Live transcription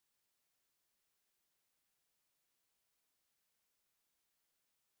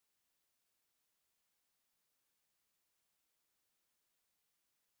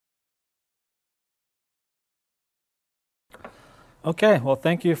Okay, well,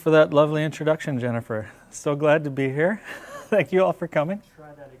 thank you for that lovely introduction, Jennifer. So glad to be here. Thank you all for coming. Try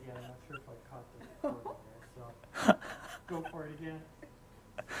that again. I'm not sure if I caught the recording there, so go for it again.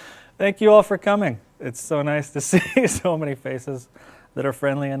 Thank you all for coming. It's so nice to see so many faces that are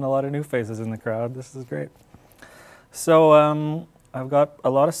friendly and a lot of new faces in the crowd. This is great. So I've got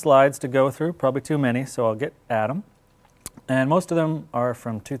a lot of slides to go through, probably too many, so I'll get at them. And most of them are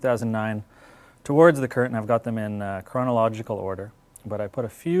from 2009 towards the current, and I've got them in chronological order. But I put a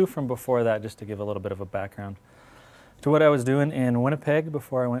few from before that just to give a little bit of a background to what I was doing in Winnipeg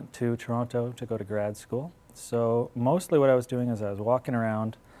before I went to Toronto to go to grad school. So mostly what I was doing is I was walking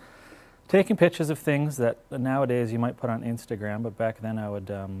around, taking pictures of things that nowadays you might put on Instagram, but back then I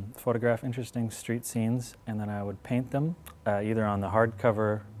would photograph interesting street scenes, and then I would paint them either on the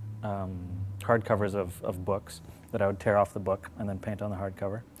hardcovers of books that I would tear off the book and then paint on the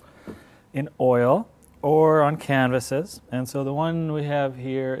hardcover, in oil or on canvases. And so the one we have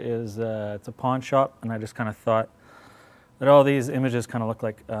here is it's a pawn shop, and I just kind of thought that all these images kind of look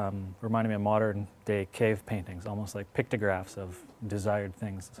like, reminded me of modern day cave paintings, almost like pictographs of desired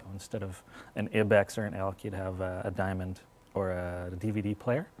things. So instead of an Ibex or an elk, you'd have a diamond or a DVD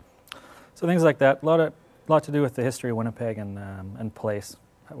player. So things like that. A lot to do with the history of Winnipeg and place,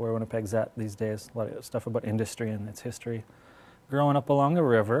 where Winnipeg's at these days. A lot of stuff about industry and its history growing up along the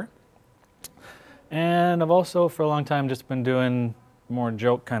river. And I've also, for a long time, just been doing more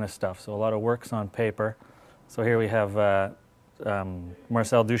joke kind of stuff. So a lot of works on paper. So here we have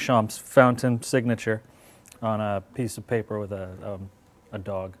Marcel Duchamp's fountain signature on a piece of paper with a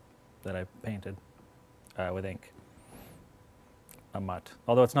dog that I painted with ink. A mutt.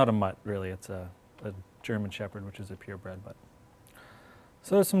 Although it's not a mutt, really. It's a German Shepherd, which is a purebred. But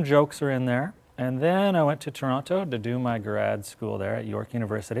so some jokes are in there. And then I went to Toronto to do my grad school there at York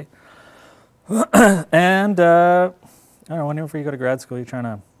University. And I don't know, whenever you go to grad school, you're trying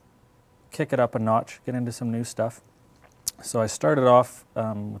to kick it up a notch, get into some new stuff. So I started off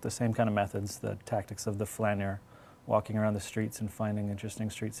with the same kind of methods, the tactics of the flaneur, walking around the streets and finding interesting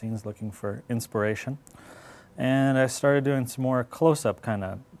street scenes, looking for inspiration. And I started doing some more close-up kind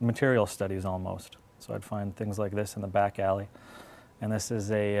of material studies almost. So I'd find things like this in the back alley. And this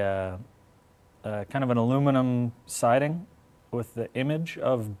is a kind of an aluminum siding with the image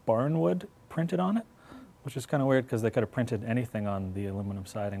of barnwood printed on it, which is kind of weird because they could have printed anything on the aluminum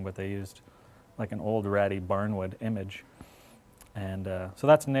siding, but they used like an old ratty barnwood image. And so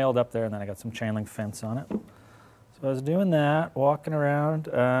that's nailed up there, and then I got some chain link fence on it. So I was doing that, walking around,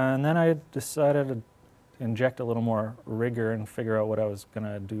 and then I decided to inject a little more rigor and figure out what I was going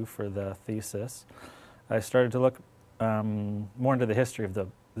to do for the thesis. I started to look more into the history of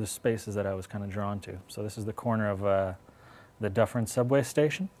the spaces that I was kind of drawn to. So this is the corner of the Dufferin subway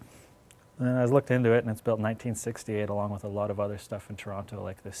station. And I looked into it, and it's built in 1968 along with a lot of other stuff in Toronto,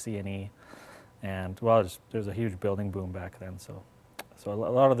 like the C&E. And, well, there's a huge building boom back then. So a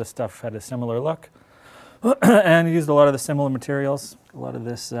lot of the stuff had a similar look and used a lot of the similar materials, a lot of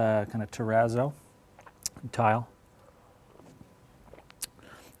this kind of terrazzo tile.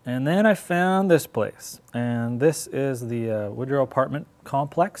 And then I found this place. And this is the Woodrow apartment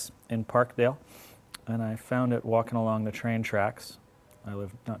complex in Parkdale. And I found it walking along the train tracks. I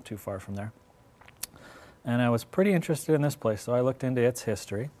live not too far from there. And I was pretty interested in this place, so I looked into its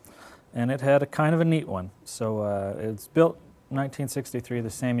history. And it had a kind of a neat one. So it's built 1963, the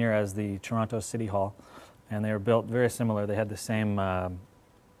same year as the Toronto City Hall. And they were built very similar. They had the same kind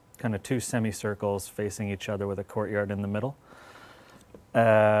of two semicircles facing each other with a courtyard in the middle.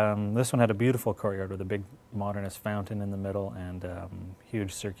 This one had a beautiful courtyard with a big modernist fountain in the middle and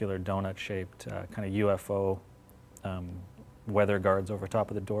huge circular donut-shaped kind of UFO weather guards over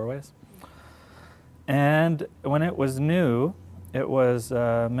top of the doorways. And when it was new, it was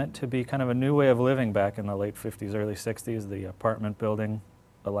meant to be kind of a new way of living back in the late 50s, early 60s. The apartment building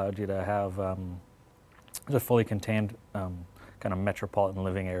allowed you to have a fully contained kind of metropolitan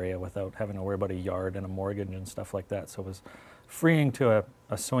living area without having to worry about a yard and a mortgage and stuff like that. So it was freeing to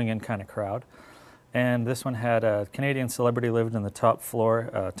a swing-in kind of crowd. And this one had a Canadian celebrity lived on the top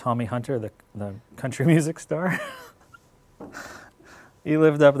floor, Tommy Hunter, the country music star. He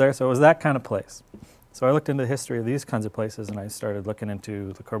lived up there, so it was that kind of place. So I looked into the history of these kinds of places, and I started looking into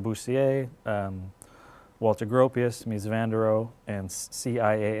Le Corbusier, Walter Gropius, Mies van der Rohe, and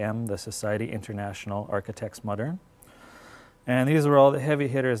CIAM, the Society International Architects Moderne. And these were all the heavy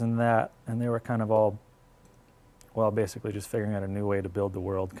hitters in that, and they were kind of all, well, basically just figuring out a new way to build the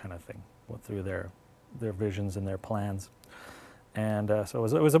world kind of thing through their visions and their plans. And so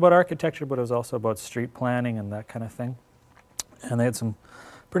it was about architecture, but it was also about street planning and that kind of thing. And they had some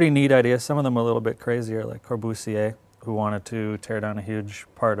pretty neat ideas. Some of them a little bit crazier, like Corbusier who wanted to tear down a huge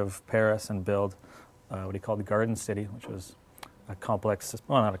part of Paris and build what he called the Garden City, which was a complex,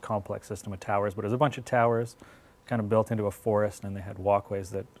 well, not a complex system of towers, but it was a bunch of towers kind of built into a forest, and they had walkways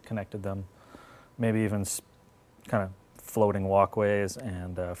that connected them, maybe even kind of floating walkways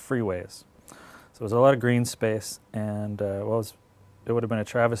and freeways. So it was a lot of green space, and well, it would have been a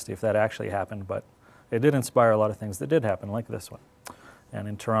travesty if that actually happened, but it did inspire a lot of things that did happen, like this one. And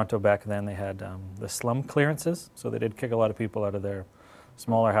in Toronto back then, they had the slum clearances, so they did kick a lot of people out of their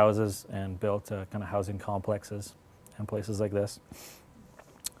smaller houses and built kind of housing complexes and places like this.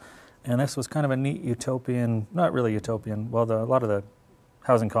 And this was kind of a neat utopian, not really utopian, well, a lot of the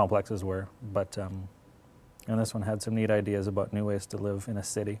housing complexes were, but and this one had some neat ideas about new ways to live in a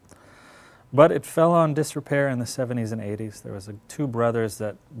city. But it fell on disrepair in the 70s and 80s. There was two brothers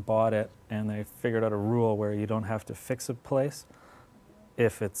that bought it, and they figured out a rule where you don't have to fix a place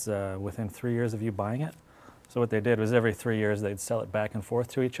if it's within 3 years of you buying it. So what they did was every 3 years they'd sell it back and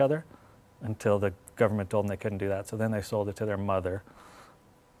forth to each other until the government told them they couldn't do that. So then they sold it to their mother.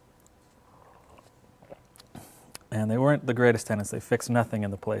 And they weren't the greatest tenants. They fixed nothing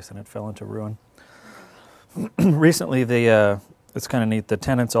in the place, and it fell into ruin. Recently, it's kind of neat, the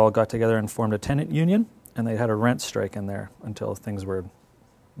tenants all got together and formed a tenant union, and they had a rent strike in there until things were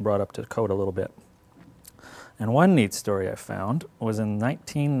brought up to code a little bit. And one neat story I found was in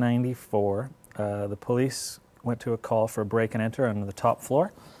 1994, the police went to a call for a break and enter on the top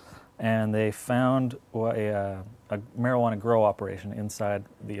floor, and they found a marijuana grow operation inside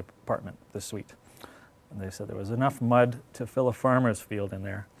the apartment, the suite. And they said there was enough mud to fill a farmer's field in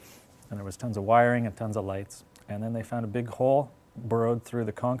there, and there was tons of wiring and tons of lights. And then they found a big hole burrowed through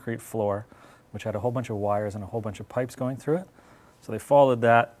the concrete floor, which had a whole bunch of wires and a whole bunch of pipes going through it. So they followed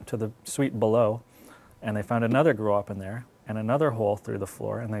that to the suite below, and they found another grow up in there and another hole through the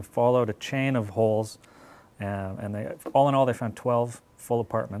floor, and they followed a chain of holes, and they, all in all, they found 12 full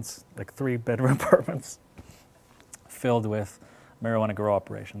apartments, like 3-bedroom apartments, filled with marijuana grow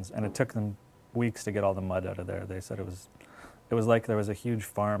operations. And it took them weeks to get all the mud out of there. They said it was like there was a huge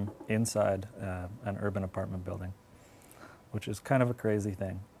farm inside an urban apartment building, which is kind of a crazy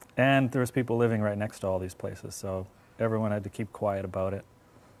thing. And there was people living right next to all these places, so everyone had to keep quiet about it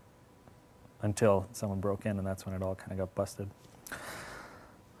until someone broke in, and that's when it all kind of got busted.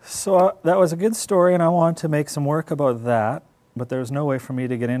 So that was a good story, and I wanted to make some work about that, but there was no way for me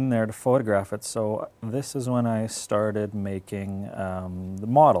to get in there to photograph it, so this is when I started making the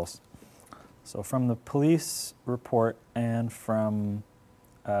models. So from the police report and from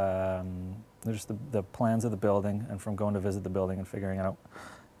just the plans of the building, and from going to visit the building and figuring out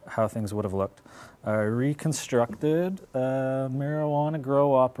how things would have looked, I reconstructed a marijuana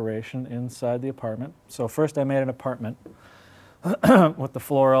grow operation inside the apartment. So first I made an apartment with the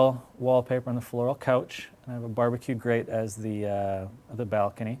floral wallpaper and the floral couch. And I have a barbecue grate as the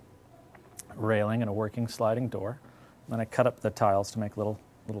balcony railing and a working sliding door. And then I cut up the tiles to make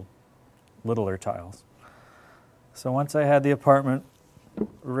littler tiles. So once I had the apartment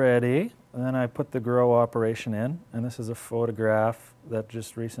ready, then I put the grow operation in, and this is a photograph that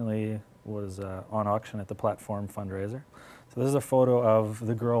just recently was on auction at the Platform fundraiser. So this is a photo of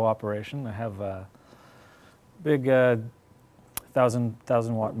the grow operation. I have big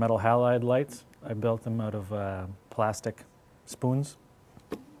 1,000-watt metal halide lights. I built them out of plastic spoons.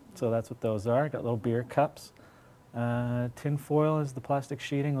 So that's what those are. Got little beer cups. Tin foil is the plastic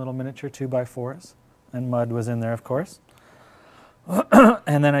sheeting, little miniature 2x4s, and mud was in there, of course.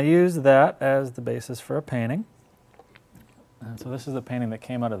 And then I used that as the basis for a painting. And so this is the painting that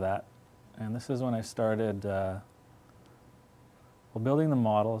came out of that. And this is when I started building the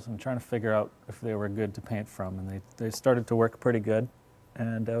models and trying to figure out if they were good to paint from. And they started to work pretty good.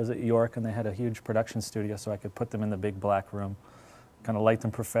 And I was at York, and they had a huge production studio, so I could put them in the big black room, kind of light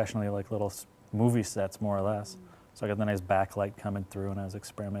them professionally like little movie sets, more or less. So I got the nice backlight coming through, and I was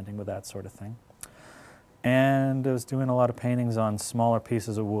experimenting with that sort of thing. And I was doing a lot of paintings on smaller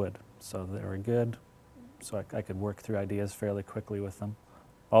pieces of wood, so they were good, so I could work through ideas fairly quickly with them.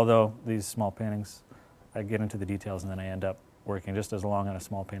 Although these small paintings, I get into the details, and then I end up working just as long on a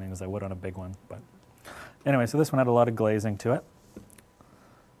small painting as I would on a big one. But anyway, so this one had a lot of glazing to it.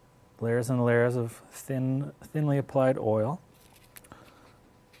 Layers and layers of thinly applied oil.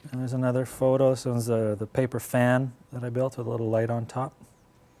 And there's another photo. This one's the paper fan that I built with a little light on top.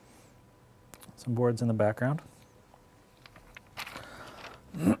 Some boards in the background.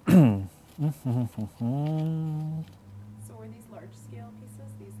 So were these large-scale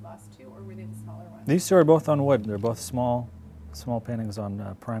pieces, these last two, or were they the smaller ones? These two are both on wood. They're both small paintings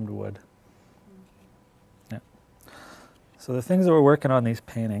on primed wood. Yeah. So the things that were working on these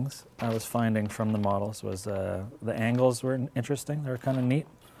paintings, I was finding from the models was the angles were interesting. They were kind of neat.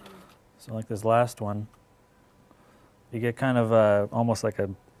 So like this last one, you get kind of almost like a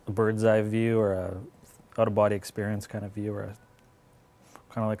bird's eye view or a out-of-body experience kind of view, or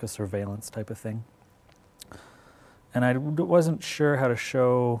kind of like a surveillance type of thing. And I wasn't sure how to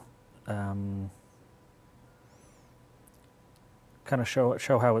show, show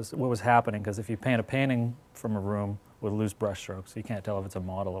how what was happening, because if you paint a painting from a room with loose brush strokes, you can't tell if it's a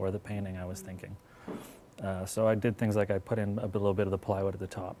model or the painting I was thinking. So I did things like I put in a little bit of the plywood at the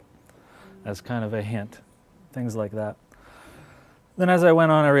top as kind of a hint, things like that. Then as I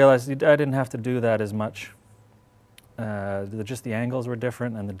went on, I realized I didn't have to do that as much. Just the angles were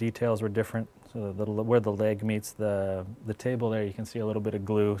different and the details were different. So where the leg meets the table there, you can see a little bit of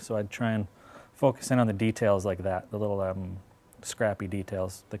glue. So I'd try and focus in on the details like that, the little scrappy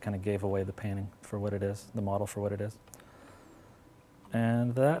details that kind of gave away the painting for what it is, the model for what it is.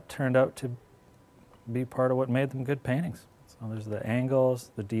 And that turned out to be part of what made them good paintings. So there's the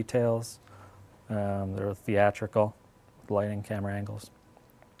angles, the details, they're theatrical, lighting, camera angles.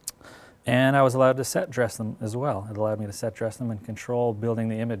 And I was allowed to set dress them as well. It allowed me to set dress them and control building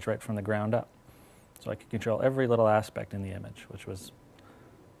the image right from the ground up. So I could control every little aspect in the image, which was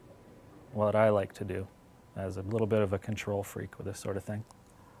what I like to do as a little bit of a control freak with this sort of thing.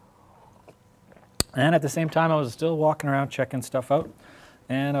 And at the same time, I was still walking around checking stuff out.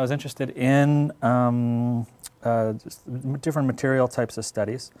 And I was interested in just different material types of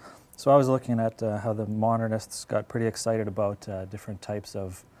studies. So I was looking at how the modernists got pretty excited about different types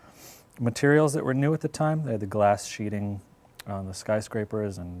of materials that were new at the time. They had the glass sheeting on the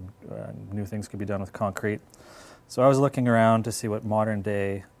skyscrapers, and new things could be done with concrete. So I was looking around to see what modern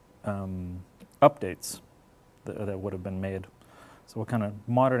day updates that would have been made. So what kind of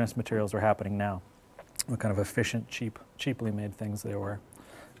modernist materials were happening now? What kind of efficient, cheaply made things they were.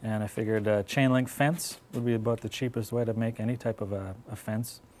 And I figured chain link fence would be about the cheapest way to make any type of a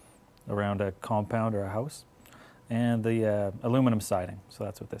fence around a compound or a house. And the aluminum siding. So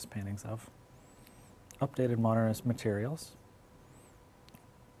that's what this painting's of. Updated modernist materials.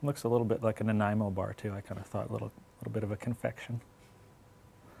 Looks a little bit like a Nanaimo bar too. I kind of thought a little bit of a confection.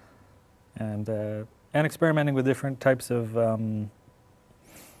 And experimenting with different types of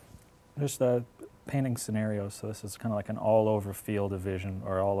painting scenarios. So this is kind of like an all-over field of vision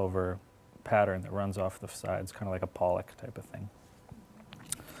or all-over pattern that runs off the sides, kind of like a Pollock type of thing.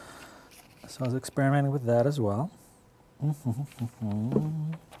 So I was experimenting with that as well.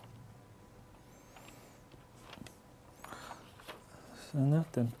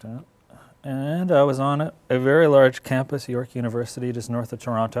 And I was on a very large campus, York University, just north of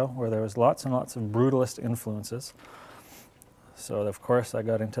Toronto, where there was lots and lots of brutalist influences. So of course I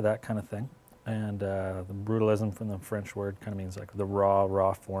got into that kind of thing. And the brutalism from the French word kind of means like the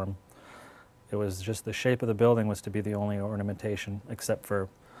raw form. It was just the shape of the building was to be the only ornamentation, except for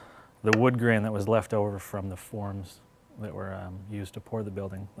the wood grain that was left over from the forms that were used to pour the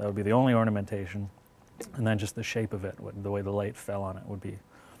building. That would be the only ornamentation. And then just the shape of it, the way the light fell on it would be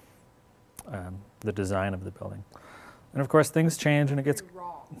the design of the building. And of course things change and it gets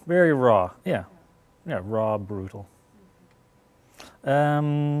very raw. Yeah, raw, brutal.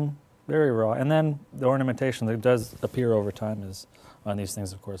 Very raw. And then the ornamentation that does appear over time is on these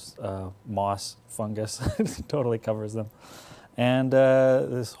things, of course, moss, fungus, totally covers them. And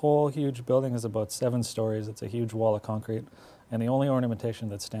this whole huge building is about 7 stories. It's a huge wall of concrete. And the only ornamentation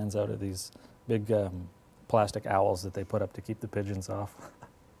that stands out are these big plastic owls that they put up to keep the pigeons off,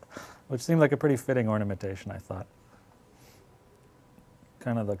 which seemed like a pretty fitting ornamentation, I thought.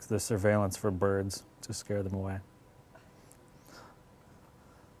 Kind of like the surveillance for birds to scare them away.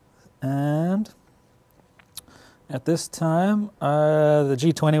 And at this time, the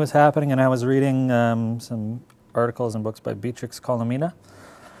G20 was happening, and I was reading some articles and books by Beatrix Colomina.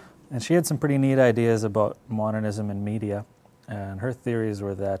 And she had some pretty neat ideas about modernism and media. And her theories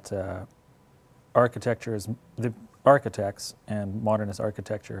were that the architects and modernist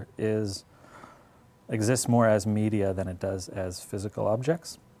architecture exists more as media than it does as physical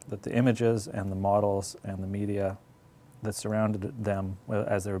objects. That the images and the models and the media that surrounded them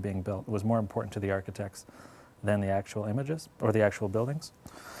as they were being built was more important to the architects than the actual images or the actual buildings.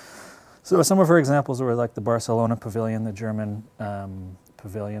 So some of her examples were like the Barcelona Pavilion, the German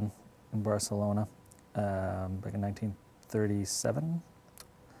pavilion in Barcelona back in 1937,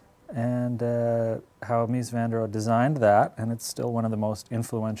 and how Mies van der Rohe designed that, and it's still one of the most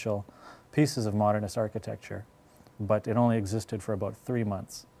influential pieces of modernist architecture, but it only existed for about 3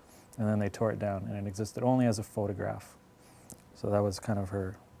 months, and then they tore it down, and it existed only as a photograph. So that was kind of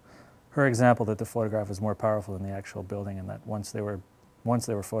her her example that the photograph was more powerful than the actual building, and that once they were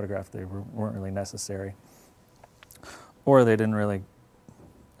photographed, they weren't really necessary, or they didn't really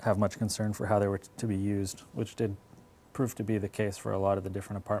have much concern for how they were to be used, which did prove to be the case for a lot of the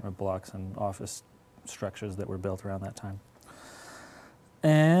different apartment blocks and office structures that were built around that time.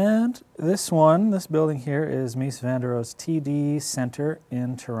 And this building here is Mies van der Rohe's TD Centre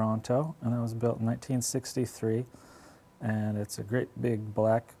in Toronto, and that was built in 1963. And it's a great big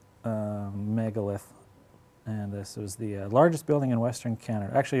black megalith. And this was the largest building in Western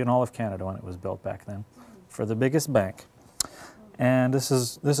Canada, actually in all of Canada when it was built back then, for the biggest bank. And this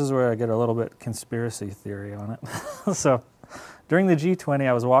is where I get a little bit conspiracy theory on it. So during the G20,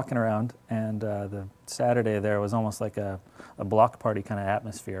 I was walking around, and the Saturday there was almost like a block party kind of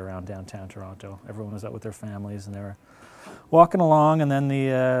atmosphere around downtown Toronto. Everyone was out with their families, and they were walking along, and then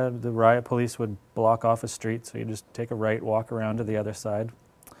the riot police would block off a street, so you just take a right, walk around to the other side,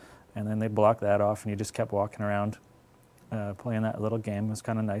 and then they'd block that off, and you just kept walking around, playing that little game. It was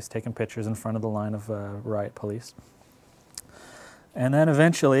kind of nice, taking pictures in front of the line of riot police. And then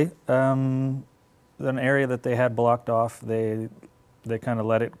eventually, an area that they had blocked off, they kind of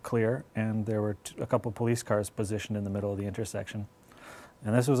let it clear, and there were a couple police cars positioned in the middle of the intersection.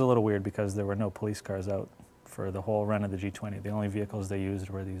 And this was a little weird because there were no police cars out for the whole run of the G20. The only vehicles they used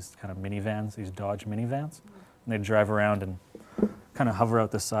were these kind of minivans, these Dodge minivans. And they'd drive around and kind of hover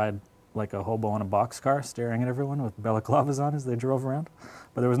out the side like a hobo on a boxcar, staring at everyone with balaclavas on as they drove around.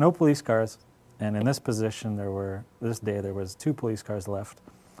 But there was no police cars. And in this position, this day, there was 2 police cars left.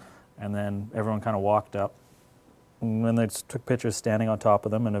 And then everyone kind of walked up. And then they just took pictures standing on top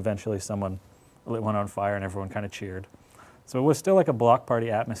of them, and eventually someone lit one on fire and everyone kind of cheered. So it was still like a block party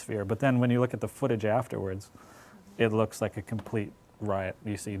atmosphere, but then when you look at the footage afterwards, it looks like a complete riot.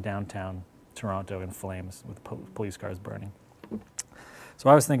 You see downtown Toronto in flames with police cars burning. So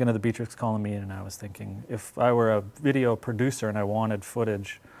I was thinking of the Beatrix column, and I was thinking if I were a video producer and I wanted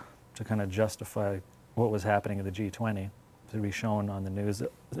footage to kind of justify what was happening at the G20 to be shown on the news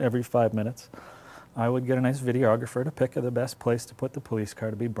every 5 minutes, I would get a nice videographer to pick the best place to put the police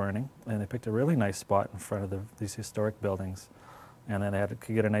car to be burning, and they picked a really nice spot in front of these historic buildings, and then they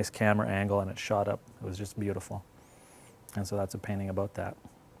could get a nice camera angle, and it shot up. It was just beautiful. And so that's a painting about that.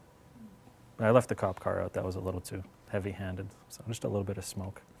 But I left the cop car out. That was a little too heavy-handed, so just a little bit of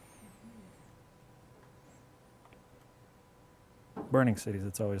smoke. Burning cities,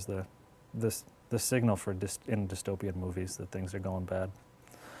 it's always the signal for in dystopian movies that things are going bad.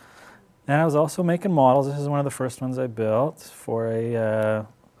 And I was also making models. This is one of the first ones I built for a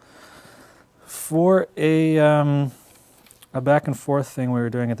back and forth thing we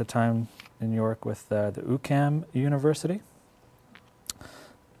were doing at the time in York with the UQAM University.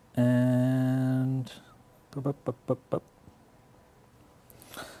 And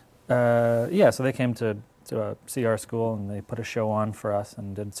yeah, so they came to see our school, and they put a show on for us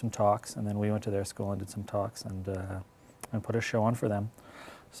and did some talks, and then we went to their school and did some talks and put a show on for them.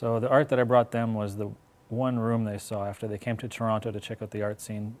 So the art that I brought them was the one room they saw after they came to Toronto to check out the art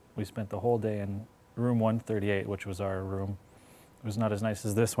scene. We spent the whole day in room 138, which was our room. It was not as nice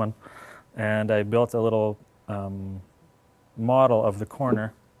as this one. And I built a little model of the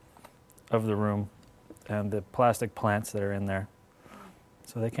corner of the room and the plastic plants that are in there.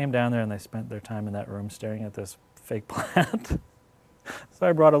 So they came down there and they spent their time in that room staring at this fake plant. So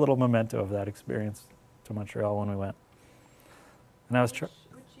I brought a little memento of that experience to Montreal when we went. And I was Which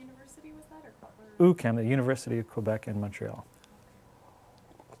university was that? Or UQAM, the University of Quebec in Montreal.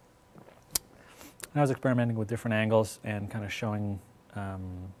 And I was experimenting with different angles and kind of showing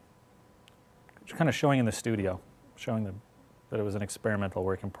in the studio, showing that it was an experimental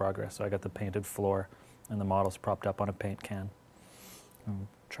work in progress. So I got the painted floor and the models propped up on a paint can. And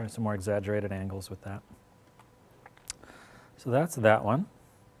try some more exaggerated angles with that. So that's that one.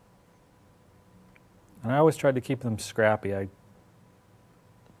 And I always tried to keep them scrappy.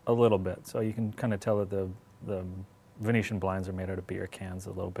 A little bit, so you can kind of tell that the Venetian blinds are made out of beer cans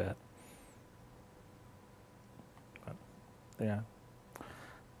a little bit. But, yeah.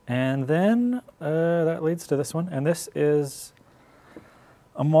 And then that leads to this one, and this is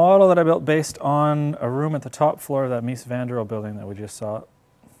a model that I built based on a room at the top floor of that Mies van der Rohe building that we just saw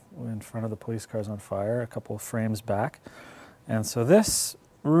in front of the police cars on fire, a couple of frames back. And so this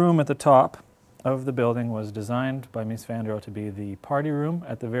room at the top of the building was designed by Mies van der Rohe to be the party room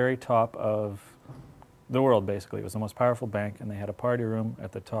at the very top of the world, basically. It was the most powerful bank, and they had a party room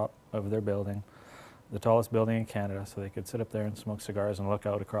at the top of their building, the tallest building in Canada, so they could sit up there and smoke cigars and look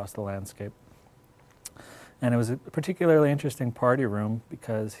out across the landscape. And it was a particularly interesting party room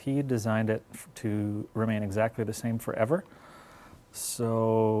because he designed it to remain exactly the same forever.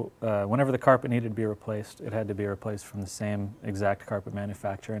 So whenever the carpet needed to be replaced, it had to be replaced from the same exact carpet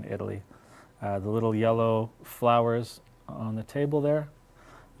manufacturer in Italy. The little yellow flowers on the table there,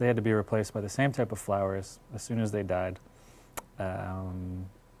 they had to be replaced by the same type of flowers as soon as they died.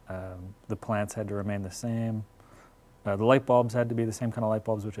 The plants had to remain the same. The light bulbs had to be the same kind of light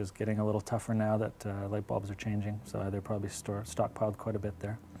bulbs, which is getting a little tougher now that light bulbs are changing, so they're probably stockpiled quite a bit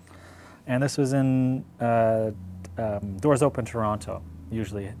there. And this was in Doors Open Toronto.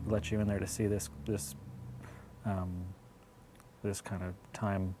 Usually let you in there to see this kind of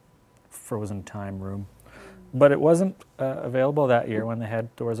frozen time room. But it wasn't available that year when they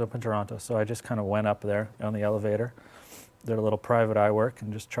had Doors Open Toronto, so I just kind of went up there on the elevator, did a little private eye work,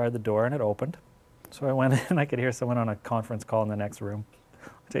 and just tried the door, and it opened. So I went in, I could hear someone on a conference call in the next room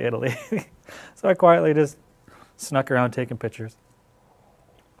to Italy. So I quietly just snuck around taking pictures.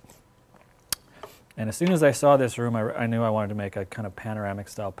 And as soon as I saw this room, I knew I wanted to make a kind of panoramic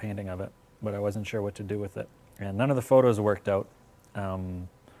style painting of it, but I wasn't sure what to do with it. And none of the photos worked out.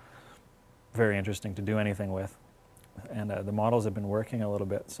 Very interesting to do anything with. And the models have been working a little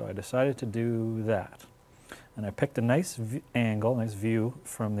bit, so I decided to do that. And I picked a nice nice view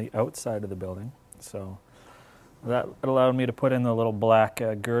from the outside of the building. So that allowed me to put in the little black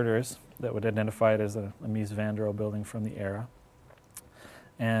girders that would identify it as a Mies van der Rohe building from the era.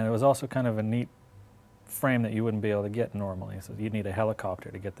 And it was also kind of a neat frame that you wouldn't be able to get normally. So you'd need a helicopter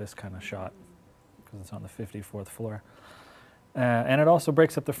to get this kind of shot because it's on the 54th floor. And it also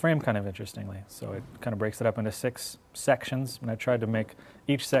breaks up the frame kind of interestingly. So it kind of breaks it up into 6 sections, and I tried to make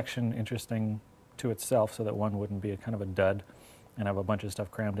each section interesting to itself so that one wouldn't be a kind of a dud and have a bunch of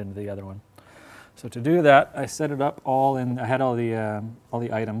stuff crammed into the other one. So to do that, I set it up all in. I had all the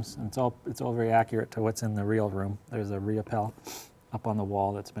items, and it's all very accurate to what's in the real room. There's a Riopelle up on the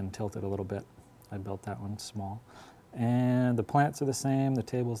wall that's been tilted a little bit. I built that one small, and the plants are the same. The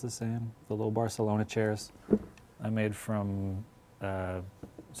table's the same. The little Barcelona chairs I made from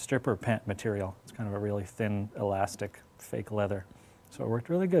stripper pant material. It's kind of a really thin, elastic, fake leather. So it worked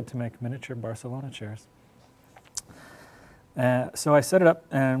really good to make miniature Barcelona chairs. So I set it up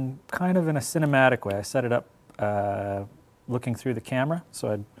kind of in a cinematic way. I set it up looking through the camera. So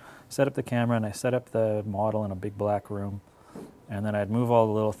I'd set up the camera and I set up the model in a big black room. And then I'd move all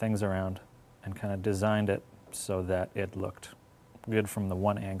the little things around and kind of designed it so that it looked good from the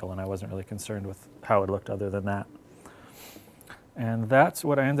one angle, and I wasn't really concerned with how it looked other than that. And that's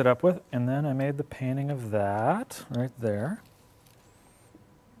what I ended up with, and then I made the painting of that right there.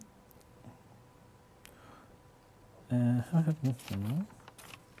 And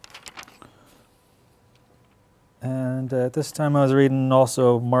at this time I was reading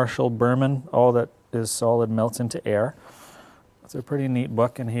also Marshall Berman, All That Is Solid Melts Into Air. It's a pretty neat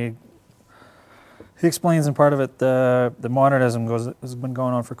book, and he explains in part of it the modernism has been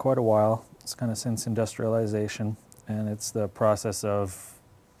going on for quite a while. It's kind of since industrialization, and it's the process of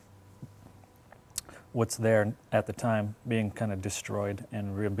what's there at the time being kind of destroyed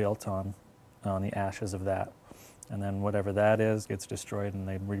and rebuilt on the ashes of that. And then whatever that is gets destroyed and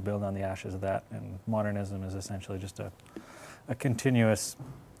they rebuild on the ashes of that. And modernism is essentially just a continuous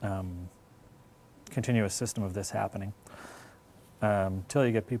system of this happening. Till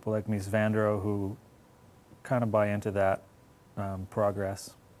you get people like Mies van der Rohe who kind of buy into that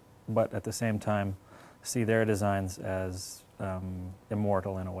progress, but at the same time see their designs as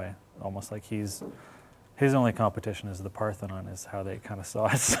immortal in a way, almost like his only competition is the Parthenon, is how they kind of saw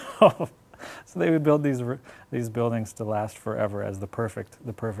it. So they would build these buildings to last forever as the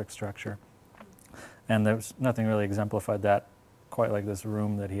perfect structure, and there's nothing really exemplified that quite like this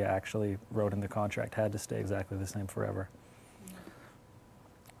room that he actually wrote in the contract had to stay exactly the same forever.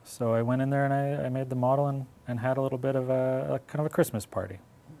 So I went in there and I made the model and had a little bit of a kind of a Christmas party.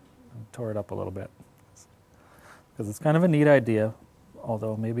 And tore it up a little bit. Because it's kind of a neat idea,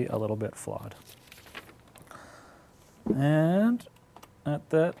 although maybe a little bit flawed. And at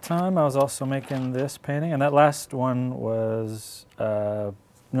that time I was also making this painting, and that last one was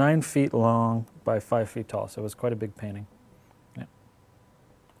 9 feet long by 5 feet tall, so it was quite a big painting. Yeah.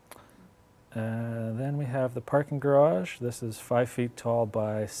 Then we have the parking garage. This is 5 feet tall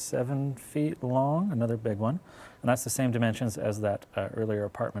by 7 feet long, another big one. And that's the same dimensions as that earlier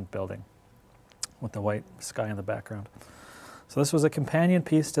apartment building with the white sky in the background. So this was a companion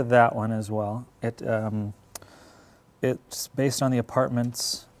piece to that one as well. It's based on the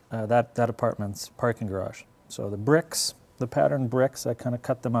apartment's, that apartment's parking garage. So the bricks, the patterned bricks, I kind of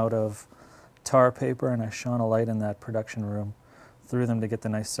cut them out of tar paper, and I shone a light in that production room through them to get the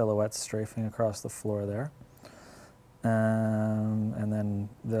nice silhouettes strafing across the floor there. And then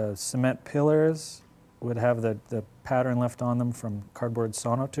the cement pillars would have the pattern left on them from cardboard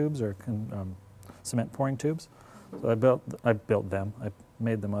sonotubes or cement pouring tubes. So I built them. I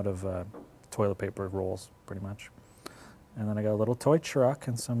made them out of toilet paper rolls, pretty much. And then I got a little toy truck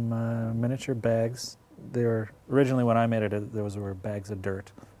and some miniature bags. They were originally, when I made it, those were bags of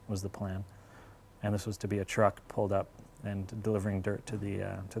dirt. Was the plan, and this was to be a truck pulled up and delivering dirt to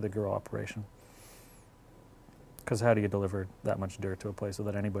the grow operation. Because how do you deliver that much dirt to a place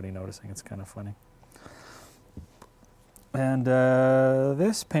without anybody noticing? It's kind of funny. And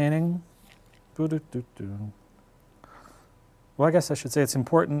this painting, well, I guess I should say it's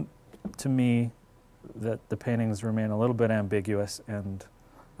important to me that the paintings remain a little bit ambiguous, and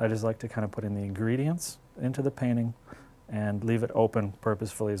I just like to kind of put in the ingredients into the painting and leave it open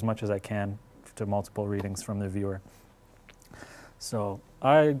purposefully as much as I can to multiple readings from the viewer. So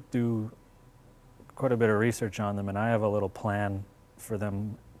I do quite a bit of research on them, and I have a little plan for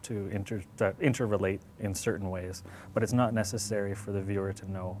them to interrelate in certain ways, but it's not necessary for the viewer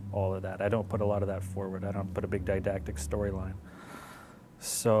to know all of that. I don't put a lot of that forward. I don't put a big didactic storyline.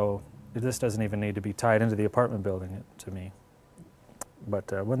 So this doesn't even need to be tied into the apartment building to me.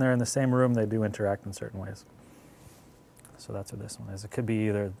 But when they're in the same room, they do interact in certain ways. So that's what this one is. It could be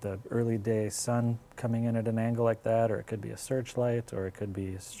either the early day sun coming in at an angle like that, or it could be a searchlight, or it could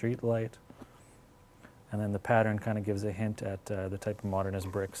be a street light. And then the pattern kind of gives a hint at the type of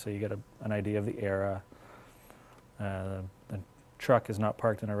modernist brick, so you get an idea of the era. The truck is not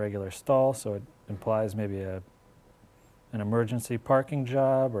parked in a regular stall, so it implies maybe an emergency parking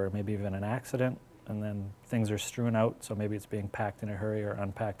job, or maybe even an accident. And then things are strewn out, so maybe it's being packed in a hurry or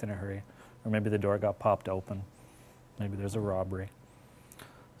unpacked in a hurry, or maybe the door got popped open. Maybe there's a robbery.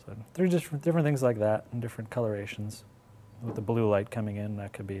 So there's different things like that, and different colorations. With the blue light coming in,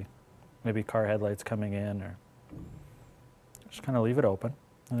 that could be maybe car headlights coming in, or just kind of leave it open.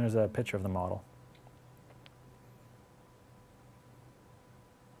 And there's a picture of the model.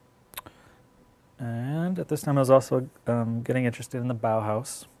 And at this time I was also getting interested in the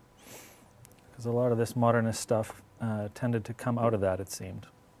Bauhaus, because a lot of this modernist stuff tended to come out of that, it seemed.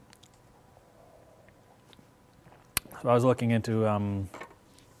 So I was looking into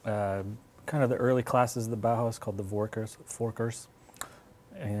kind of the early classes of the Bauhaus called the Forkers,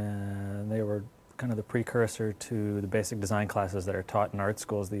 and they were kind of the precursor to the basic design classes that are taught in art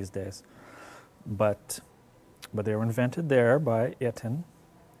schools these days. But they were invented there by Itten,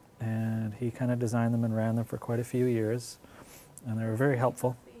 and he kind of designed them and ran them for quite a few years, and they were very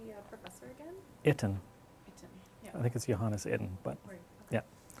helpful. The professor again? Itten. Itten, yeah. I think it's Johannes Itten, but Right. yeah.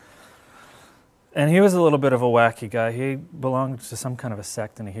 And he was a little bit of a wacky guy. He belonged to some kind of a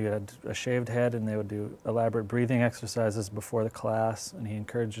sect, and he had a shaved head, and they would do elaborate breathing exercises before the class, and he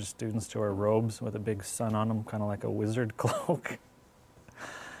encouraged his students to wear robes with a big sun on them, kind of like a wizard cloak.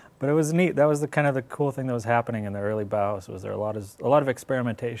 But it was neat. That was the kind of the cool thing that was happening in the early Bauhaus, was there a lot of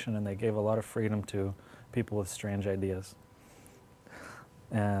experimentation, and they gave a lot of freedom to people with strange ideas.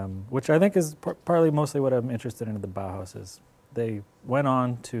 Which I think is partly mostly what I'm interested in the Bauhaus is. They went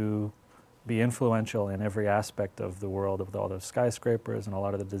on to be influential in every aspect of the world, with all those skyscrapers and a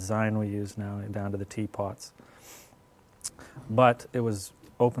lot of the design we use now, down to the teapots. But it was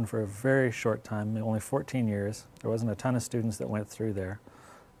open for a very short time, only 14 years. There wasn't a ton of students that went through there.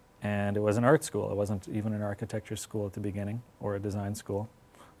 And it was an art school. It wasn't even an architecture school at the beginning, or a design school.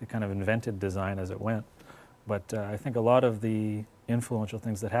 It kind of invented design as it went. But I think a lot of the influential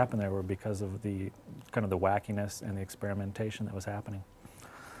things that happened there were because of the kind of the wackiness and the experimentation that was happening.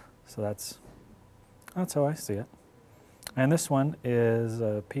 So that's how I see it. And this one is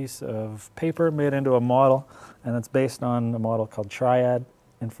a piece of paper made into a model, and it's based on a model called Triad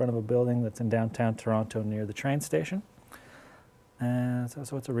in front of a building that's in downtown Toronto near the train station. And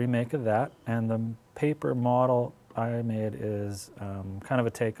so it's a remake of that. And the paper model I made is kind of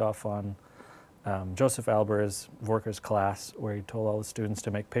a takeoff on Joseph Alber's Vorker's class, where he told all the students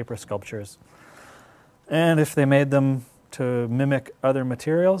to make paper sculptures. And if they made them to mimic other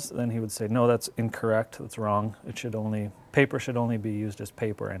materials, then he would say, no, that's incorrect, that's wrong. Paper should only be used as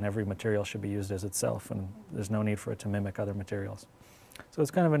paper, and every material should be used as itself, and there's no need for it to mimic other materials. So it's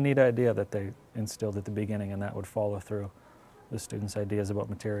kind of a neat idea that they instilled at the beginning, and that would follow through the students' ideas about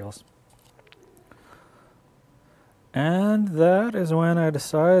materials. And that is when I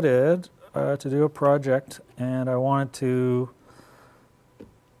decided to do a project, and I wanted to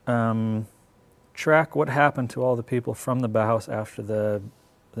track what happened to all the people from the Bauhaus after the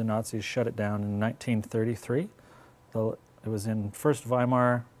Nazis shut it down in 1933. It was in first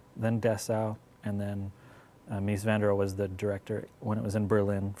Weimar, then Dessau, and then Mies van der Rohe was the director when it was in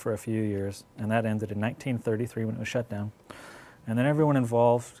Berlin for a few years, and that ended in 1933 when it was shut down. And then everyone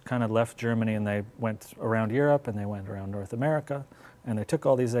involved kind of left Germany and they went around Europe and they went around North America, and they took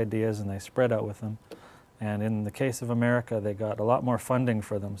all these ideas and they spread out with them. And in the case of America, they got a lot more funding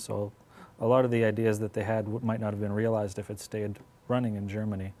for them, so a lot of the ideas that they had might not have been realized if it stayed running in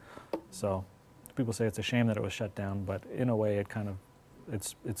Germany. So people say it's a shame that it was shut down, but in a way it kind of,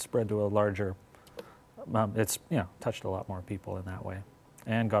 it's spread to a larger, it's, you know, touched a lot more people in that way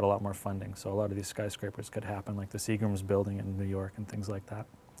and got a lot more funding. So a lot of these skyscrapers could happen, like the Seagram's building in New York and things like that.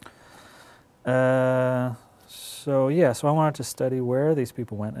 So yeah, so I wanted to study where these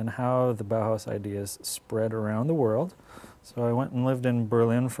people went and how the Bauhaus ideas spread around the world. So I went and lived in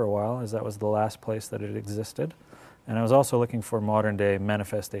Berlin for a while, as that was the last place that it existed. And I was also looking for modern day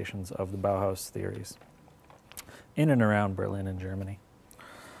manifestations of the Bauhaus theories in and around Berlin and Germany.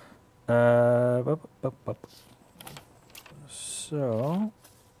 So,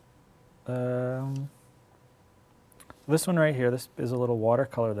 this one right here, this is a little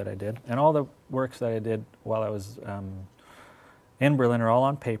watercolor that I did. And all the works that I did while I was in Berlin are all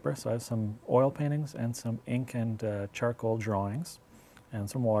on paper. So I have some oil paintings and some ink and charcoal drawings and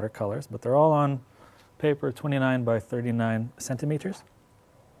some watercolors, but they're all on paper, 29 by 39 centimeters.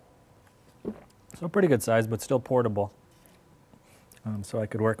 So pretty good size, but still portable. So I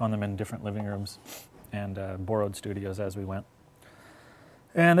could work on them in different living rooms and borrowed studios as we went.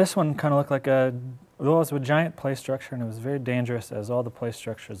 And this one kind of looked like a, well, it was a giant play structure, and it was very dangerous, as all the play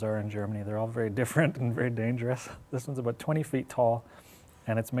structures are in Germany. They're all very different and very dangerous. This one's about 20 feet tall,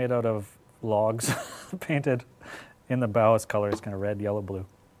 and it's made out of logs painted in the Bauhaus colors, kind of red, yellow, blue.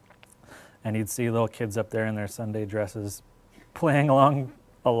 And you'd see little kids up there in their Sunday dresses playing along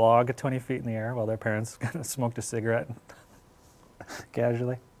a log 20 feet in the air while their parents kind of smoked a cigarette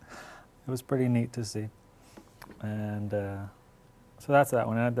casually. It was pretty neat to see. And so that's that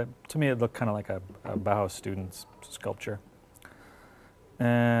one. And to me, it looked kind of like a Bauhaus student's sculpture.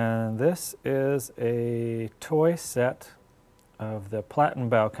 And this is a toy set of the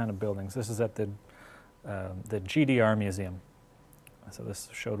Plattenbau kind of buildings. This is at the GDR Museum. So this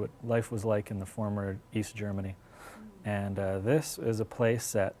showed what life was like in the former East Germany. And this is a play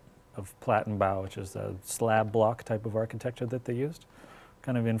set of Plattenbau, which is a slab block type of architecture that they used,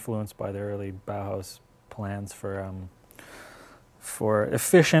 kind of influenced by the early Bauhaus plans for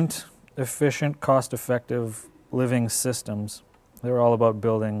efficient, cost-effective living systems. They were all about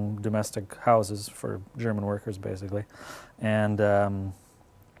building domestic houses for German workers, basically, and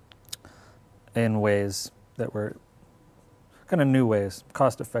in ways that were kind of new ways,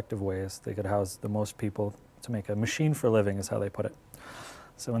 cost-effective ways they could house the most people to make a machine for living, is how they put it.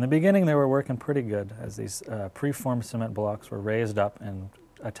 So in the beginning, they were working pretty good, as these preformed cement blocks were raised up and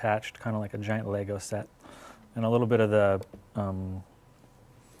attached, kind of like a giant Lego set. And a little bit of the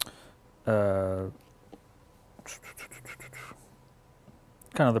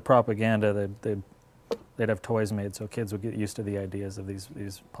kind of the propaganda, they'd have toys made so kids would get used to the ideas of these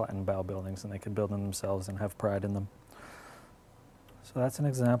Plattenbau buildings, and they could build them themselves and have pride in them. So that's an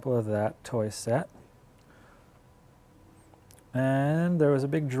example of that toy set. And there was a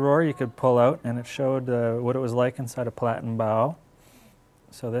big drawer you could pull out, and it showed what it was like inside a Plattenbau.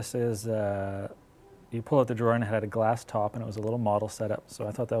 So this is, you pull out the drawer and it had a glass top, and it was a little model set up. So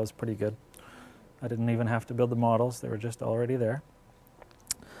I thought that was pretty good. I didn't even have to build the models. They were just already there.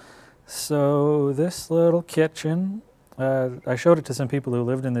 So this little kitchen, I showed it to some people who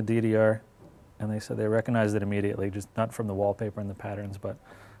lived in the DDR, and they said they recognized it immediately, just not from the wallpaper and the patterns, but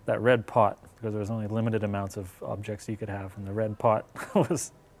that red pot, because there was only limited amounts of objects you could have, and the red pot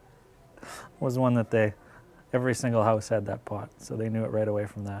was one that every single house had that pot, so they knew it right away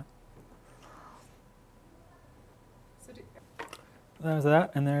from that. So There's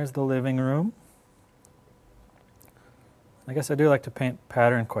that, and there's the living room. I guess I do like to paint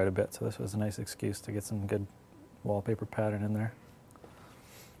pattern quite a bit, so this was a nice excuse to get some good wallpaper pattern in there.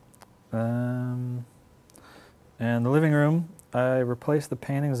 And the living room, I replaced the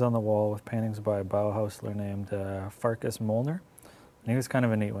paintings on the wall with paintings by a Bauhausler named Farkas Mollner. And he was kind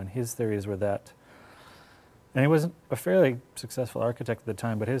of a neat one. His theories were that, and he was a fairly successful architect at the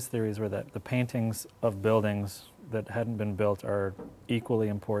time, but his theories were that the paintings of buildings that hadn't been built are equally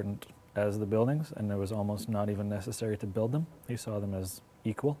important as the buildings, and it was almost not even necessary to build them. He saw them as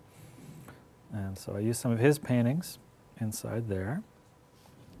equal. And so I used some of his paintings inside there.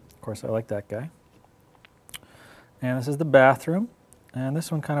 Of course, I like that guy. And this is the bathroom. And this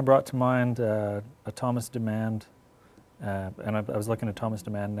one kind of brought to mind a Thomas Demand. And I was looking at Thomas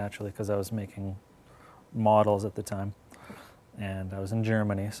Demand naturally because I was making models at the time. And I was in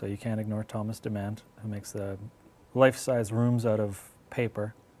Germany, so you can't ignore Thomas Demand, who makes the life-size rooms out of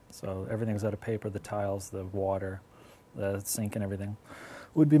paper. So everything's out of paper, the tiles, the water, the sink and everything,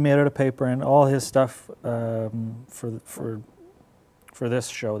 would be made out of paper. And all his stuff for this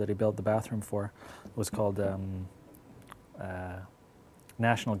show that he built the bathroom for was called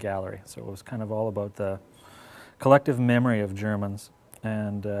National Gallery. So it was kind of all about the collective memory of Germans.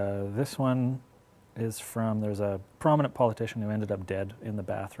 And this one is from, there's a prominent politician who ended up dead in the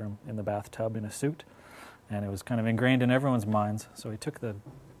bathroom, in the bathtub in a suit. And it was kind of ingrained in everyone's minds. So he took the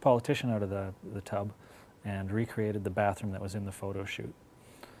politician out of the tub and recreated the bathroom that was in the photo shoot.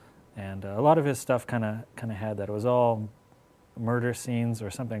 And a lot of his stuff kind of had that. It was all murder scenes or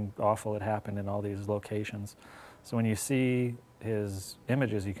something awful had happened in all these locations. So when you see his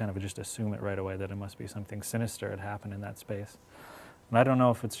images, you kind of just assume it right away that it must be something sinister had happened in that space. And I don't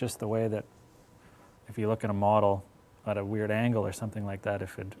know if it's just the way that if you look at a model at a weird angle or something like that,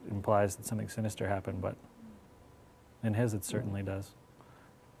 if it implies that something sinister happened, but in his it certainly does.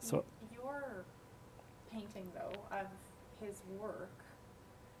 So your painting, though, of his work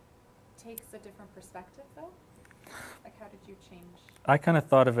takes a different perspective, though? Like, how did you change? I kind of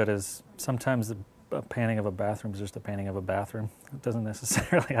thought of it as sometimes a painting of a bathroom is just a painting of a bathroom. It doesn't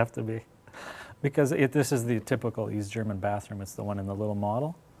necessarily have to be. Because this is the typical East German bathroom. It's the one in the little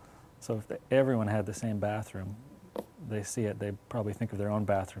model. So if everyone had the same bathroom, they see it, they probably think of their own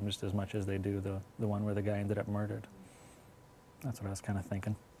bathroom just as much as they do the one where the guy ended up murdered. That's what I was kind of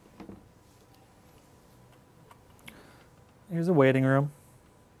thinking. Here's a waiting room.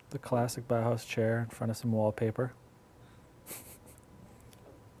 The classic Bauhaus chair in front of some wallpaper.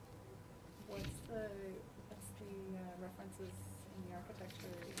 What's the references in the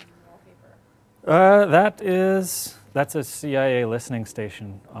architecture in the wallpaper? That's a CIA listening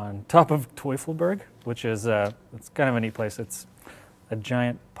station on top of Teufelberg, which is it's kind of a neat place. It's a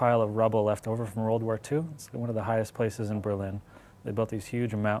giant pile of rubble left over from World War II. It's one of the highest places in Berlin. They built these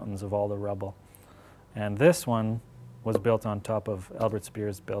huge mountains of all the rubble, and this one was built on top of, Albert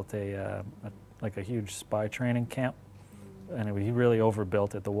Speers built like a huge spy training camp, and he really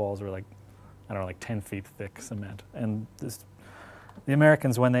overbuilt it. The walls were like, I don't know, like 10 feet thick cement. And the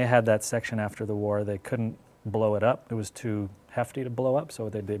Americans, when they had that section after the war, they couldn't blow it up. It was too hefty to blow up, so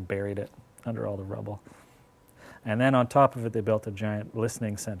they buried it under all the rubble. And then on top of it, they built a giant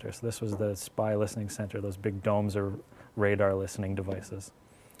listening center. So this was the spy listening center. Those big domes are radar listening devices.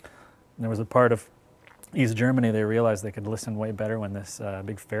 And there was a part of East Germany, they realized they could listen way better when this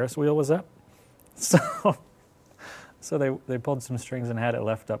big Ferris wheel was up. So they pulled some strings and had it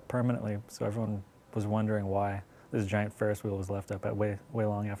left up permanently. So everyone was wondering why this giant Ferris wheel was left up at way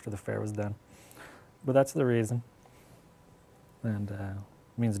long after the fair was done. But that's the reason. And it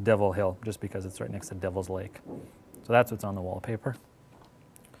means Devil Hill, just because it's right next to Devil's Lake. So that's what's on the wallpaper.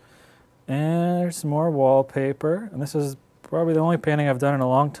 And there's some more wallpaper. And this is probably the only painting I've done in a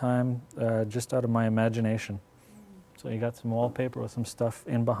long time, just out of my imagination. So you got some wallpaper with some stuff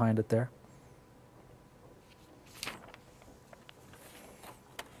in behind it there.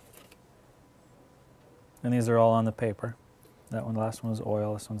 And these are all on the paper. That one, last one was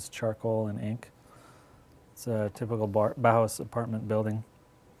oil. This one's charcoal and ink. It's a typical Bauhaus apartment building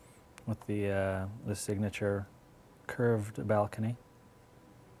with the signature curved balcony.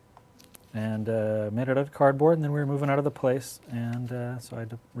 And made it out of cardboard, and then we were moving out of the place, and so I had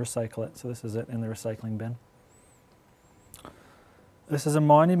to recycle it. So this is it in the recycling bin. This is a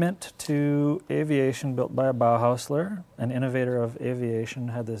monument to aviation built by a Bauhausler, an innovator of aviation.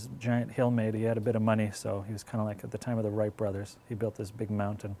 Had this giant hill made. He had a bit of money, so he was kind of like at the time of the Wright brothers. He built this big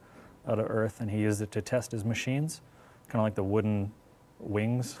mountain out of earth, and he used it to test his machines, kind of like the wooden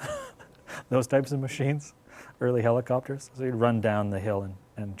wings, those types of machines, early helicopters. So he'd run down the hill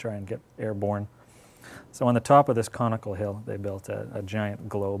and try and get airborne. So on the top of this conical hill, they built a giant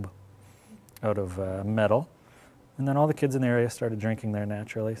globe out of metal. And then all the kids in the area started drinking there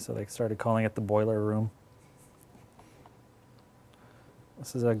naturally, so they started calling it the boiler room.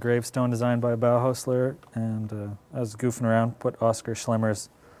 This is a gravestone designed by a Bauhausler, and I was goofing around, put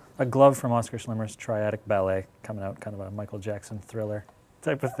a glove from Oscar Schlemmer's Triadic Ballet coming out, kind of a Michael Jackson Thriller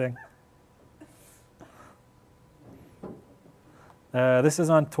type of thing. This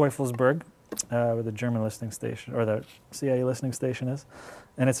is on Teufelsberg, where the German listening station, or the CIA listening station is.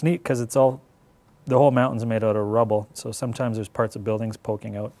 And it's neat because it's all, the whole mountain's made out of rubble, so sometimes there's parts of buildings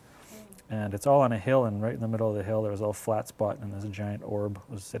poking out. And it's all on a hill, and right in the middle of the hill there was a little flat spot, and this giant orb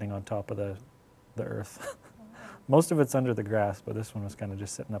was sitting on top of the earth. Most of it's under the grass, but this one was kind of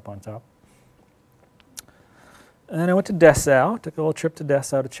just sitting up on top. And then I went to Dessau, took a little trip to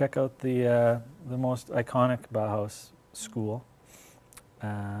Dessau to check out the most iconic Bauhaus school.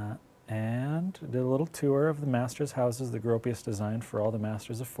 And did a little tour of the masters' houses the Gropius designed for all the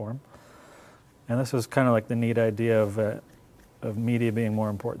masters of form. And this was kind of like the neat idea of media being more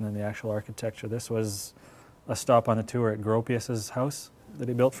important than the actual architecture. This was a stop on the tour at Gropius's house that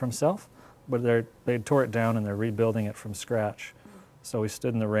he built for himself, but they tore it down and they're rebuilding it from scratch. So we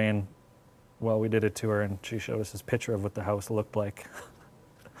stood in the rain while we did a tour, and she showed us this picture of what the house looked like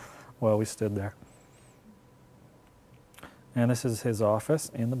while we stood there. And this is his office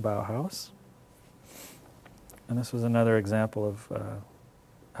in the Bauhaus. And this was another example of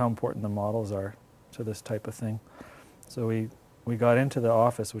how important the models are to this type of thing. So we got into the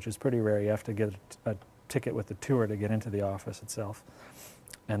office, which is pretty rare. You have to get a ticket with the tour to get into the office itself.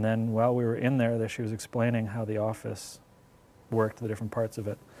 And then while we were in there, she was explaining how the office worked, the different parts of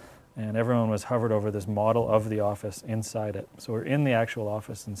it. And everyone was hovered over this model of the office inside it. So we're in the actual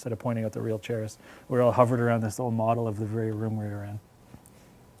office. Instead of pointing out the real chairs, we're all hovered around this little model of the very room we were in.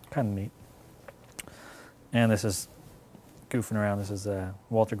 Kind of neat. And this is goofing around. This is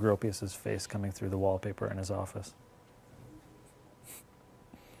Walter Gropius's face coming through the wallpaper in his office.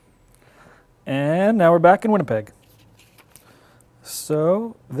 And now we're back in Winnipeg.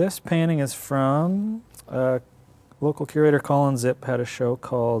 So this painting is from local curator Colin Zip had a show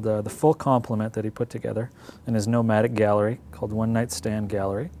called The Full Complement that he put together in his nomadic gallery called One Night Stand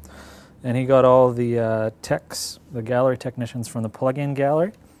Gallery. And he got all the techs, the gallery technicians from the plug-in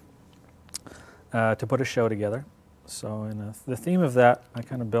gallery to put a show together. So in the theme of that, I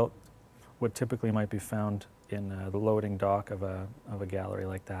kind of built what typically might be found in the loading dock of a gallery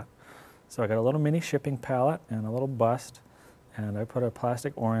like that. So I got a little mini shipping pallet and a little bust, and I put a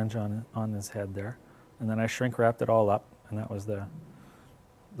plastic orange on his head there. And then I shrink wrapped it all up, and that was the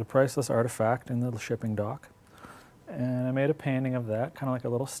priceless artifact in the shipping dock. And I made a painting of that, kind of like a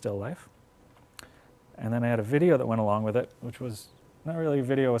little still life. And then I had a video that went along with it, which was not really a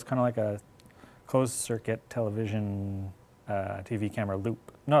video, it was kind of like a closed circuit television TV camera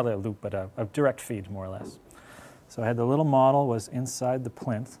loop. Not a loop, but a direct feed, more or less. So I had the little model was inside the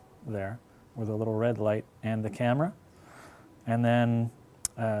plinth there with a little red light and the camera. And then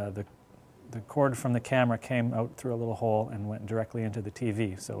the cord from the camera came out through a little hole and went directly into the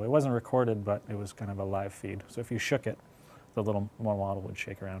TV. So it wasn't recorded, but it was kind of a live feed. So if you shook it, the little model would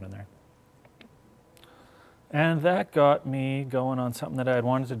shake around in there. And that got me going on something that I had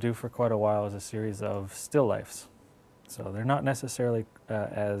wanted to do for quite a while, as a series of still lifes. So they're not necessarily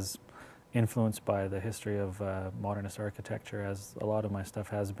as influenced by the history of modernist architecture as a lot of my stuff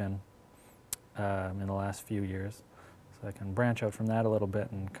has been in the last few years. So I can branch out from that a little bit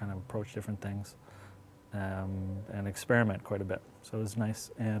and kind of approach different things and experiment quite a bit. So it was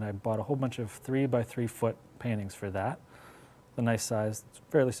nice. And I bought a whole bunch of 3 by 3 foot paintings for that. The nice size, it's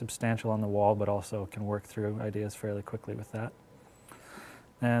fairly substantial on the wall, but also can work through ideas fairly quickly with that.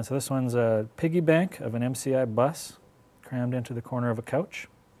 And so this one's a piggy bank of an MCI bus crammed into the corner of a couch.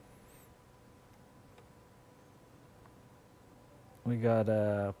 We got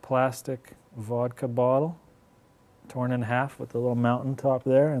a plastic vodka bottle torn in half with the little mountain top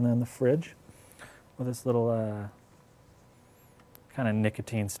there, and then the fridge with this little kind of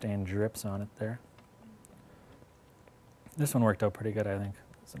nicotine stained drips on it there. This one worked out pretty good, I think.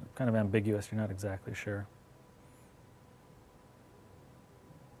 It's kind of ambiguous, you're not exactly sure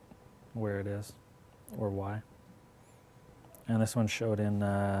where it is or why. And this one showed in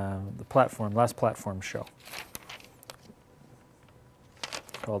the last platform show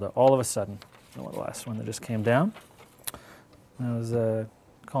called All of a Sudden. The last one that just came down. That was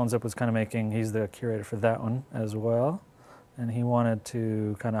Colin Zip was kind of making, he's the curator for that one as well, and he wanted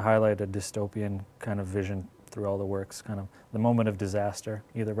to kind of highlight a dystopian kind of vision through all the works, kind of the moment of disaster,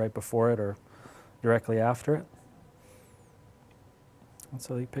 either right before it or directly after it. And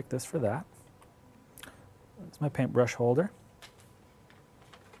so he picked this for that. It's my paintbrush holder.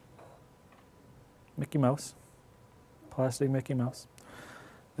 Mickey Mouse, plastic Mickey Mouse.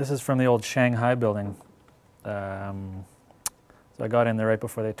 This is from the old Shanghai building. So I got in there right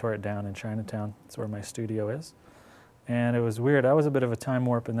before they tore it down in Chinatown. That's where my studio is. And it was weird. I was a bit of a time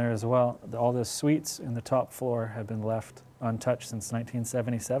warp in there as well. All the suites in the top floor had been left untouched since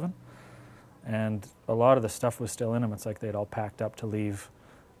 1977. And a lot of the stuff was still in them. It's like they'd all packed up to leave,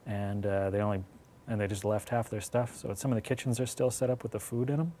 and they just left half their stuff. So some of the kitchens are still set up with the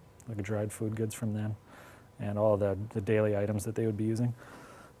food in them, like dried food goods from them, and all the daily items that they would be using.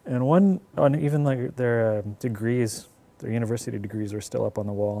 And even like their degrees, their university degrees were still up on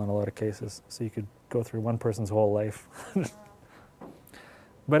the wall in a lot of cases. So you could go through one person's whole life.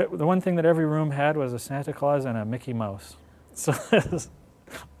 But the one thing that every room had was a Santa Claus and a Mickey Mouse. So this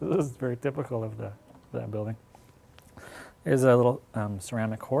is very typical of that building. Here's a little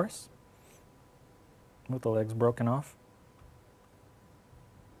ceramic horse with the legs broken off.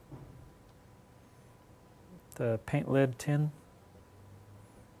 the paint lid tin.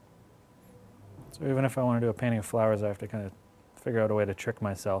 So even if I want to do a painting of flowers, I have to kind of figure out a way to trick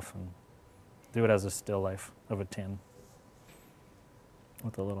myself and do it as a still life of a tin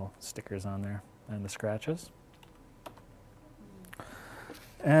with the little stickers on there and the scratches.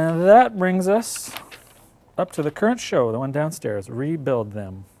 And that brings us up to the current show, the one downstairs, Rebuild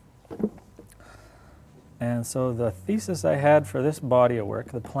Them. And so the thesis I had for this body of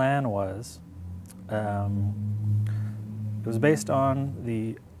work, the plan was, it was based on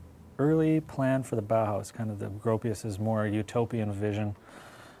the early plan for the Bauhaus, kind of the Gropius's more utopian vision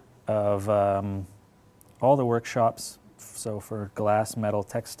of all the workshops, so for glass, metal,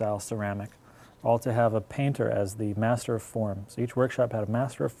 textile, ceramic, all to have a painter as the master of form. So each workshop had a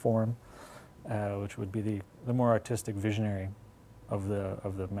master of form, which would be the more artistic visionary of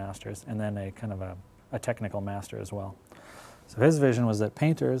the masters, and then a kind of a technical master as well. So his vision was that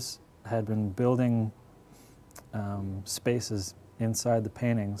painters had been building spaces inside the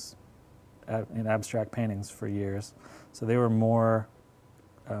paintings, in abstract paintings, for years. So they were more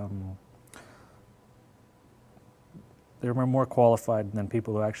qualified than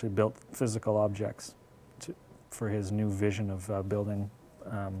people who actually built physical objects for his new vision of building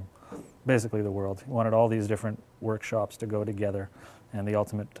basically the world. He wanted all these different workshops to go together, and the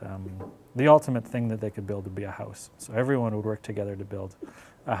ultimate thing that they could build would be a house. So everyone would work together to build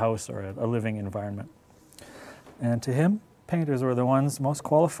a house or a living environment. And to him, painters were the ones most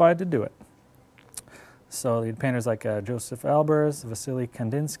qualified to do it. So he had painters like Joseph Albers, Vasily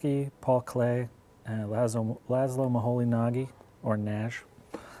Kandinsky, Paul Klee, and Laszlo Moholy-Nagy, or Nagy.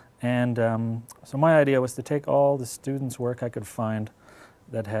 And so my idea was to take all the students' work I could find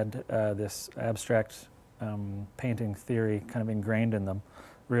that had this abstract painting theory kind of ingrained in them,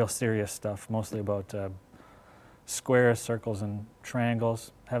 real serious stuff, mostly about squares, circles, and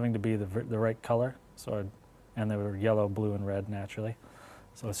triangles having to be the right color. And they were yellow, blue, and red naturally.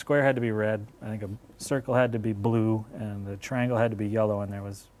 So a square had to be red, I think a circle had to be blue, and the triangle had to be yellow, and there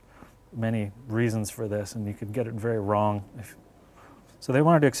was many reasons for this, and you could get it very wrong. So they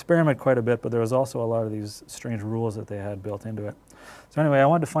wanted to experiment quite a bit, but there was also a lot of these strange rules that they had built into it. So anyway, I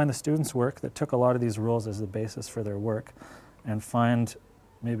wanted to find the students' work that took a lot of these rules as the basis for their work, and find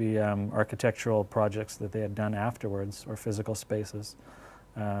maybe architectural projects that they had done afterwards, or physical spaces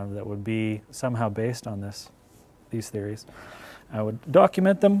that would be somehow based on these theories. I would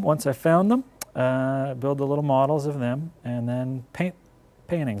document them once I found them, build the little models of them, and then paint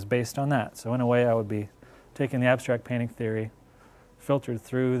paintings based on that. So in a way, I would be taking the abstract painting theory, filtered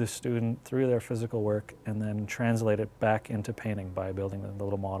through the student, through their physical work, and then translate it back into painting by building the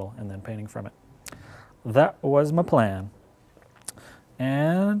little model and then painting from it. That was my plan.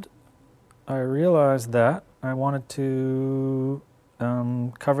 And I realized that I wanted to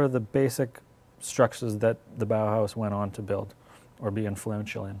cover the basic structures that the Bauhaus went on to build or be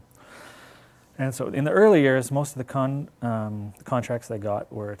influential in. And so in the early years, most of the contracts they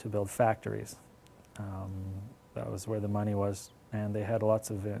got were to build factories. That was where the money was, and they had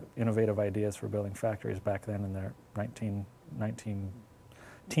lots of innovative ideas for building factories back then in their 19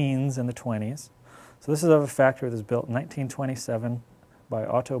 teens and the 20s. So this is of a factory that was built in 1927 by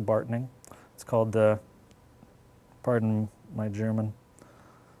Otto Bartning. It's called the, pardon my German,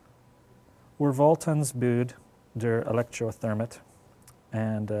 Verwaltungsbud der Elektrothermit.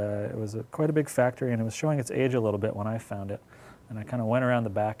 And it was quite a big factory, and it was showing its age a little bit when I found it. And I kind of went around the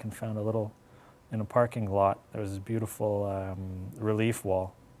back and found in a parking lot, there was this beautiful relief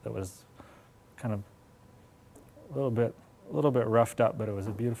wall that was kind of a little bit roughed up, but it was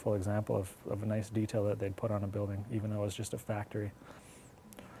a beautiful example of a nice detail that they'd put on a building, even though it was just a factory.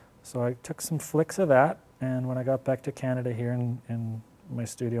 So I took some flicks of that, and when I got back to Canada here in my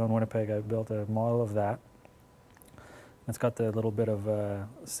studio in Winnipeg, I built a model of that. It's got the little bit of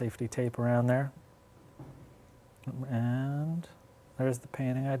safety tape around there. And there's the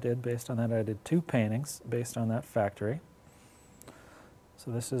painting I did based on that. I did 2 paintings based on that factory.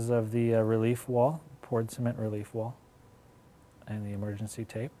 So this is of the relief wall, poured cement relief wall, and the emergency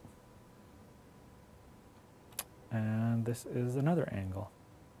tape. And this is another angle.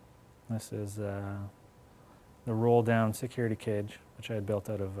 This is the roll-down security cage, which I had built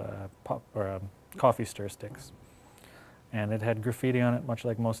out of coffee stir sticks. And it had graffiti on it, much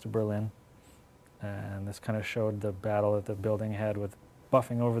like most of Berlin. And this kind of showed the battle that the building had with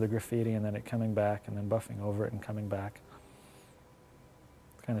buffing over the graffiti and then it coming back and then buffing over it and coming back.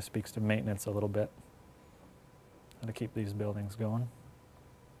 It kind of speaks to maintenance a little bit, how to keep these buildings going.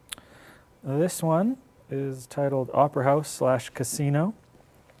 This one is titled Opera House / Casino.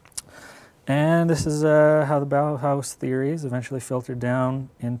 And this is how the Bauhaus theories eventually filtered down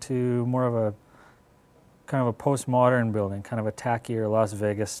into more of a kind of a postmodern building, kind of a tackier Las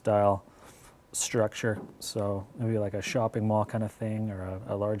Vegas style structure. So maybe like a shopping mall kind of thing, or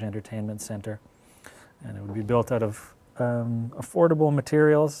a large entertainment center. And it would be built out of affordable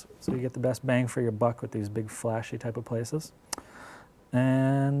materials, so you get the best bang for your buck with these big flashy type of places.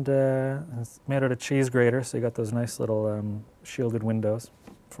 And it's made out of cheese grater, so you got those nice little shielded windows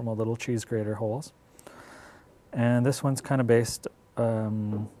from all the little cheese grater holes. And this one's kind of based,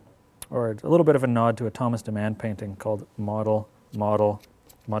 or a little bit of a nod to a Thomas Demand painting called Model from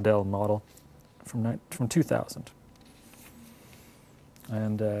 2000.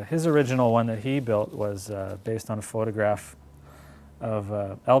 And his original one that he built was based on a photograph of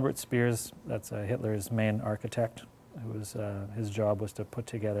Albert Speers. That's Hitler's main architect. It was his job was to put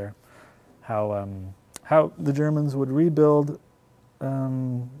together how the Germans would rebuild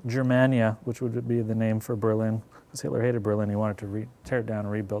Germania, which would be the name for Berlin, because Hitler hated Berlin. He wanted to tear it down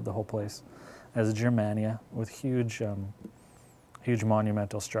and rebuild the whole place as Germania with huge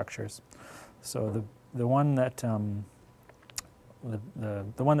monumental structures. So the one that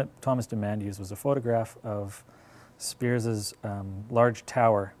the one that Thomas Demand used was a photograph of Speers's large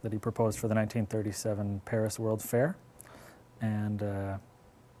tower that he proposed for the 1937 Paris World Fair, and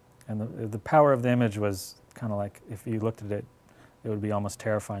the power of the image was kind of like, if you looked at it, it would be almost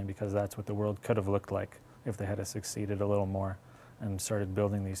terrifying, because that's what the world could have looked like if they had succeeded a little more and started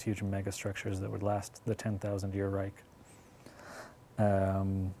building these huge mega structures that would last the 10,000-year Reich.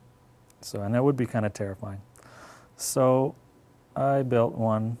 And that would be kind of terrifying. So I built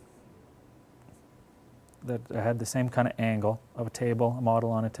one that had the same kind of angle of a table, a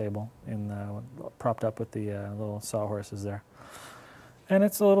model on a table, propped up with the little sawhorses there. And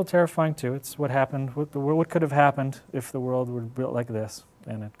it's a little terrifying too. It's what happened, what could have happened if the world were built like this,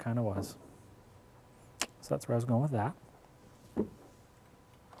 and it kind of was. So that's where I was going with that.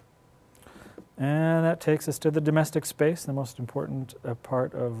 And that takes us to the domestic space, the most important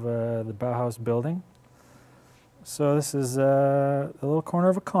part of the Bauhaus building. So this is a little corner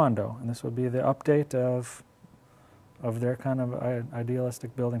of a condo, and this would be the update of their kind of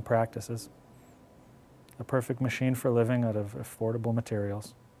idealistic building practices. A perfect machine for living out of affordable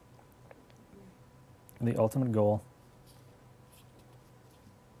materials. The ultimate goal.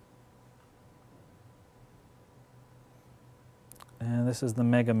 And this is the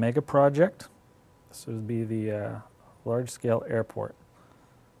Mega project. This would be the large-scale airport.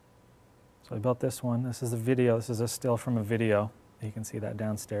 So I built this one. This is a video. This is a still from a video. You can see that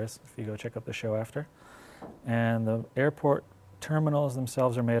downstairs if you go check out the show after. And the airport terminals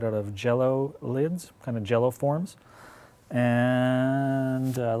themselves are made out of jello lids, kind of jello forms.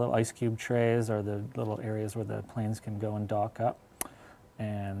 And little ice cube trays are the little areas where the planes can go and dock up.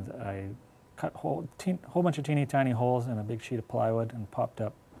 And I cut a whole bunch of teeny tiny holes in a big sheet of plywood and popped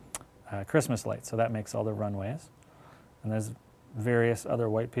up Christmas lights. So that makes all the runways. And there's various other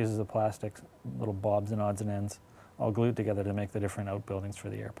white pieces of plastic, little bobs and odds and ends, all glued together to make the different outbuildings for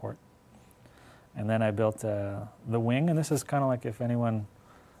the airport. And then I built the wing, and this is kind of like if anyone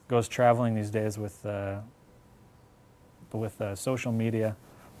goes traveling these days with social media,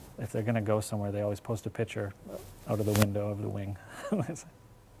 if they're going to go somewhere, they always post a picture out of the window of the wing.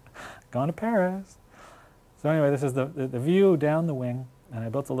 Gone to Paris. So anyway, this is the view down the wing, and I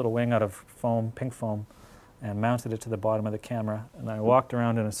built a little wing out of foam, pink foam, and mounted it to the bottom of the camera. And I walked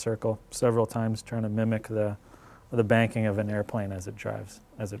around in a circle several times trying to mimic the banking of an airplane as it drives,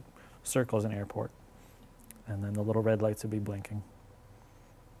 as it circles an airport. And then the little red lights would be blinking.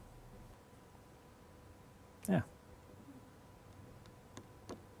 Yeah.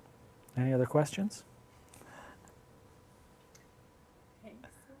 Any other questions? Thanks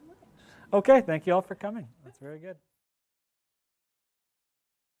so much. Okay, thank you all for coming. That's very good.